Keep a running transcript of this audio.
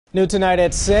New tonight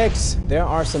at 6, there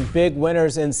are some big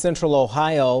winners in Central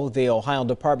Ohio. The Ohio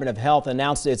Department of Health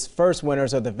announced its first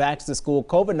winners of the Vax-2-School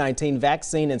COVID-19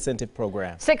 vaccine incentive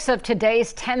program. 6 of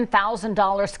today's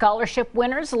 $10,000 scholarship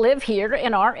winners live here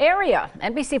in our area.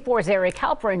 NBC4's Eric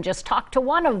Halperin just talked to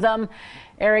one of them.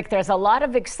 Eric, there's a lot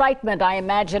of excitement, I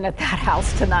imagine, at that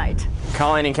house tonight.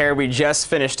 Colleen and Carrie, we just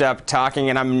finished up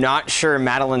talking, and I'm not sure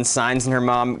Madeline Sines and her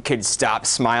mom could stop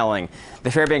smiling.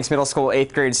 The Fairbanks Middle School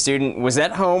 8th grade student was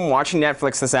at home watching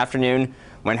Netflix this afternoon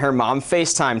when her mom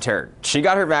FaceTimed her. She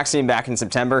got her vaccine back in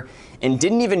September and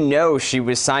didn't even know she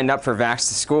was signed up for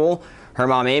Vax-2-School. Her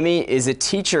mom, Amy, is a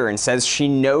teacher and says she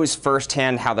knows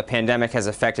firsthand how the pandemic has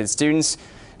affected students.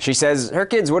 She says her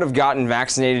kids would have gotten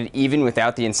vaccinated even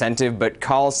without the incentive, but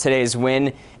calls today's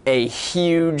win a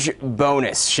huge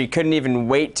bonus. She couldn't even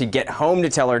wait to get home to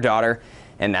tell her daughter,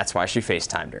 and that's why she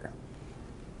FaceTimed her.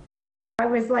 I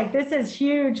was like, this is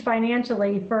huge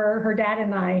financially for her dad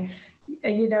and I,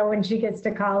 you know, when she gets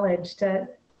to college, to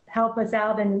help us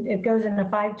out. And it goes in a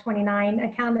 529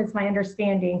 account, is my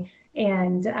understanding.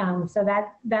 And so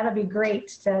that'll be great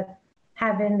to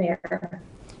have in there.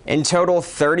 In total,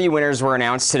 30 winners were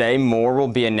announced today. More will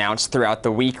be announced throughout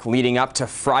the week leading up to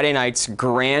Friday night's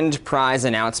grand prize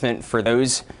announcement for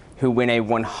those who win a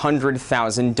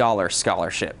 $100,000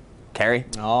 scholarship. Carrie?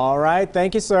 All right.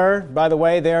 Thank you, sir. By the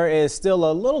way, there is still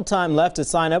a little time left to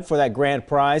sign up for that grand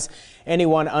prize.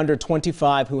 Anyone under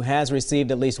 25 who has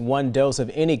received at least one dose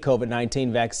of any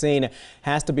COVID-19 vaccine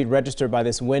has to be registered by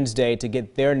this Wednesday to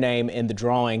get their name in the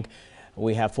drawing.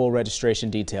 We have full registration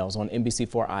details on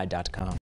NBC4i.com.